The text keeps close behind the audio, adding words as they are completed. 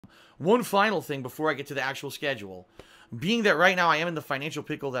One final thing before I get to the actual schedule. Being that right now I am in the financial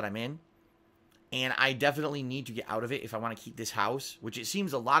pickle that I'm in, and I definitely need to get out of it if I want to keep this house, which it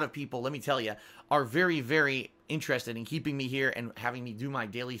seems a lot of people, let me tell you, are very, very interested in keeping me here and having me do my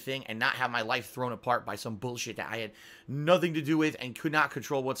daily thing and not have my life thrown apart by some bullshit that I had nothing to do with and could not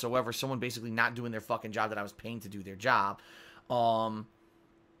control whatsoever. Someone basically not doing their fucking job that I was paying to do their job.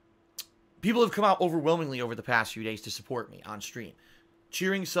 People have come out overwhelmingly over the past few days to support me on stream.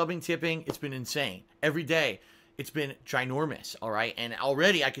 Cheering, subbing, tipping, it's been insane. Every day, it's been ginormous, all right? And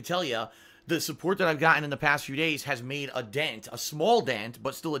already, I can tell you, the support that I've gotten in the past few days has made a dent, a small dent,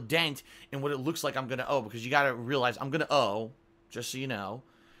 but still a dent in what it looks like I'm going to owe. Because you got to realize I'm going to owe, just so you know,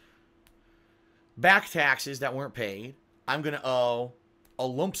 back taxes that weren't paid. I'm going to owe a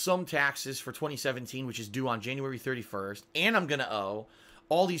lump sum taxes for 2017, which is due on January 31st. And I'm going to owe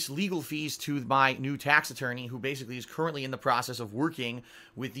all these legal fees to my new tax attorney, who basically is currently in the process of working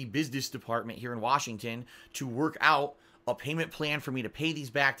with the business department here in Washington to work out a payment plan for me to pay these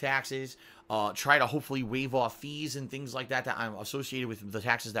back taxes, try to hopefully waive off fees and things like that that I'm associated with the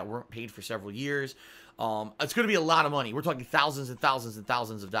taxes that weren't paid for several years. It's going to be a lot of money. We're talking thousands and thousands and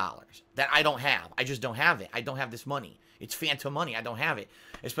thousands of dollars that I don't have. I just don't have it. I don't have this money. It's phantom money. I don't have it,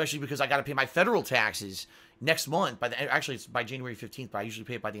 especially because I got to pay my federal taxes next month. Actually, it's by January 15th, but I usually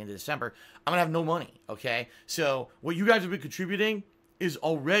pay it by the end of December. I'm going to have no money, okay? So what you guys have been contributing is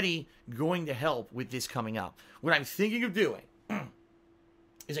already going to help with this coming up. What I'm thinking of doing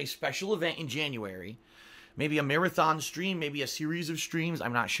is a special event in January, maybe a marathon stream, maybe a series of streams,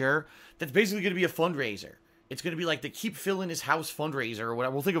 I'm not sure. That's basically going to be a fundraiser. It's going to be like the Keep Filling His House fundraiser or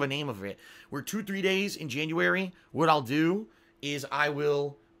whatever. We'll think of a name of it. We're 2-3 days in January. What I'll do is I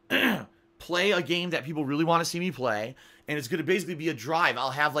will play a game that people really want to see me play, and it's going to basically be a drive.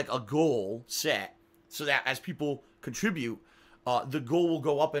 I'll have like a goal set so that as people contribute, the goal will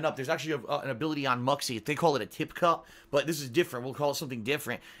go up and up. There's actually an ability on Muxy. They call it a tip cup, but this is different. We'll call it something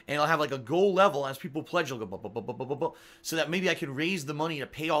different. And I'll have like a goal level as people pledge. It'll go so that maybe I can raise the money to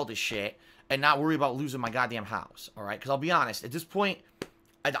pay all this shit and not worry about losing my goddamn house. All right? Because I'll be honest, at this point,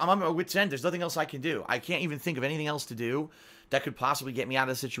 I'm on my wit's end. There's nothing else I can do. I can't even think of anything else to do that could possibly get me out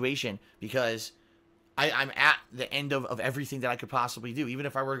of the situation because I'm at the end of everything that I could possibly do. Even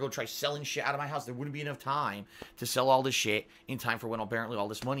if I were to go try selling shit out of my house, there wouldn't be enough time to sell all this shit in time for when apparently all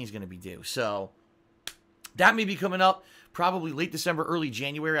this money is going to be due. So that may be coming up probably late December, early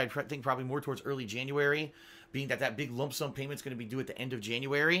January. I think probably more towards early January, being that big lump sum payment is going to be due at the end of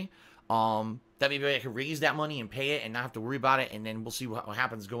January. That maybe I could raise that money and pay it and not have to worry about it, and then we'll see what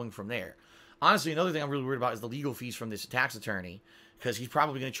happens going from there. Honestly, another thing I'm really worried about is the legal fees from this tax attorney, because he's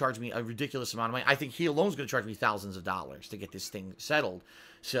probably going to charge me a ridiculous amount of money. I think he alone is going to charge me thousands of dollars to get this thing settled.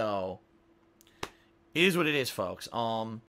 So, it is what it is, folks.